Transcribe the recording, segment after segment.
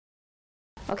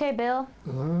Okay, Bill,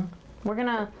 we're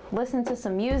gonna listen to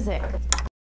some music.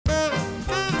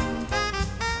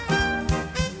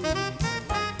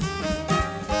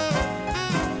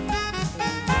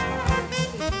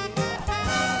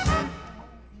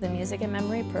 The Music and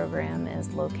Memory program is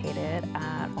located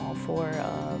at all 4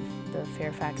 of the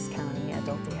Fairfax County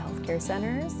Adult Day Healthcare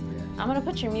Centers. I'm gonna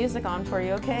put your music on for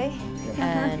you, okay?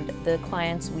 And the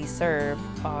clients we serve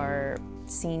are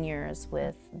seniors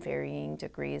with varying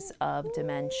degrees of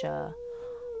dementia,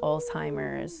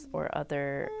 Alzheimer's, or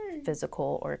other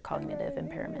physical or cognitive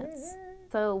impairments.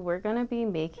 So we're gonna be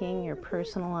making your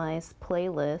personalized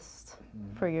playlist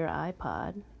for your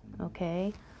iPod,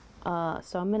 okay?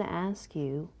 So I'm gonna ask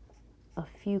you a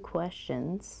few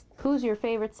questions. Who's your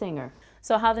favorite singer?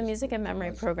 So how the Music and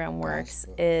Memory program works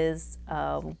is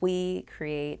we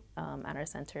create at our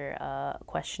center a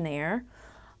questionnaire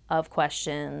of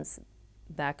questions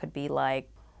that could be like,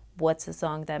 what's a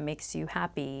song that makes you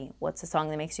happy? What's a song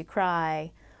that makes you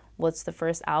cry? What's the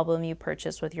first album you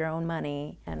purchased with your own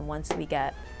money? And once we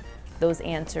get those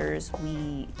answers,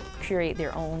 we curate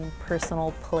their own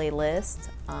personal playlist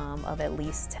of at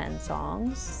least 10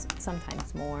 songs,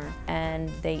 sometimes more. And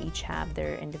they each have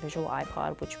their individual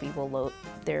iPod, which we will load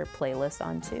their playlist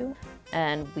onto.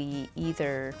 And we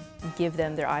either give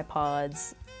them their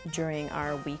iPods during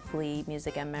our weekly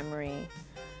Music and Memory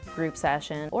group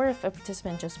session, or if a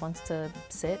participant just wants to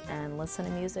sit and listen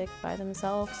to music by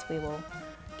themselves, we will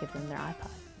give them their iPod.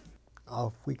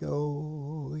 Off we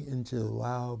go into the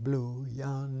wild blue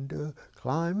yonder,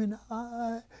 climbing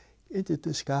high into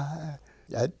the sky.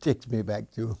 That takes me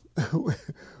back to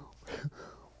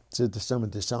some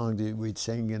of the songs that we'd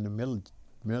sing in the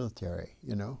military,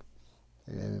 you know.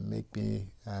 And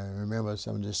I remember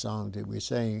some of the songs that we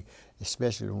sang,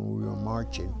 especially when we were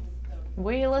marching.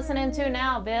 What are you listening to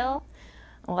now, Bill?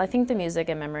 Well, I think the Music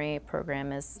and Memory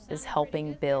program is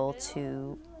helping Bill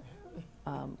to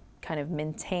kind of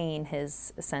maintain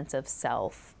his sense of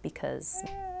self, because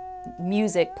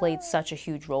music played such a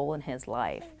huge role in his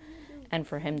life. And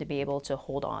for him to be able to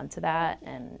hold on to that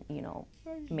and, you know,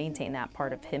 maintain that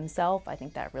part of himself, I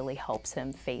think that really helps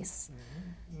him face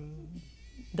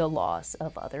the loss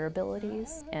of other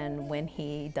abilities. And when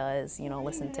he does, you know,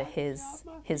 listen to his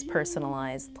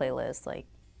personalized playlist, like,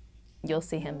 you'll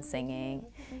see him singing,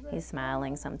 he's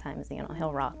smiling sometimes, you know,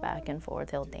 he'll rock back and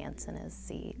forth, he'll dance in his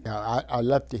seat. Yeah, I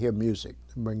love to hear music.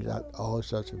 It brings out all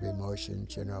sorts of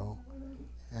emotions, you know.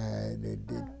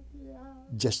 And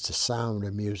just the sound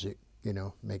of music, you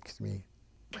know, makes me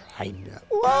brighten up.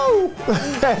 Whoa!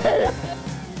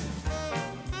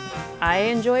 I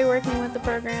enjoy working with the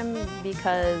program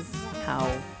because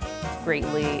how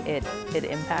greatly it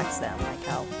impacts them, like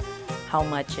how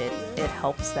much it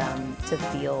helps them to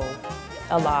feel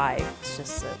alive. It's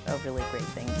just a really great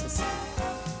thing to see.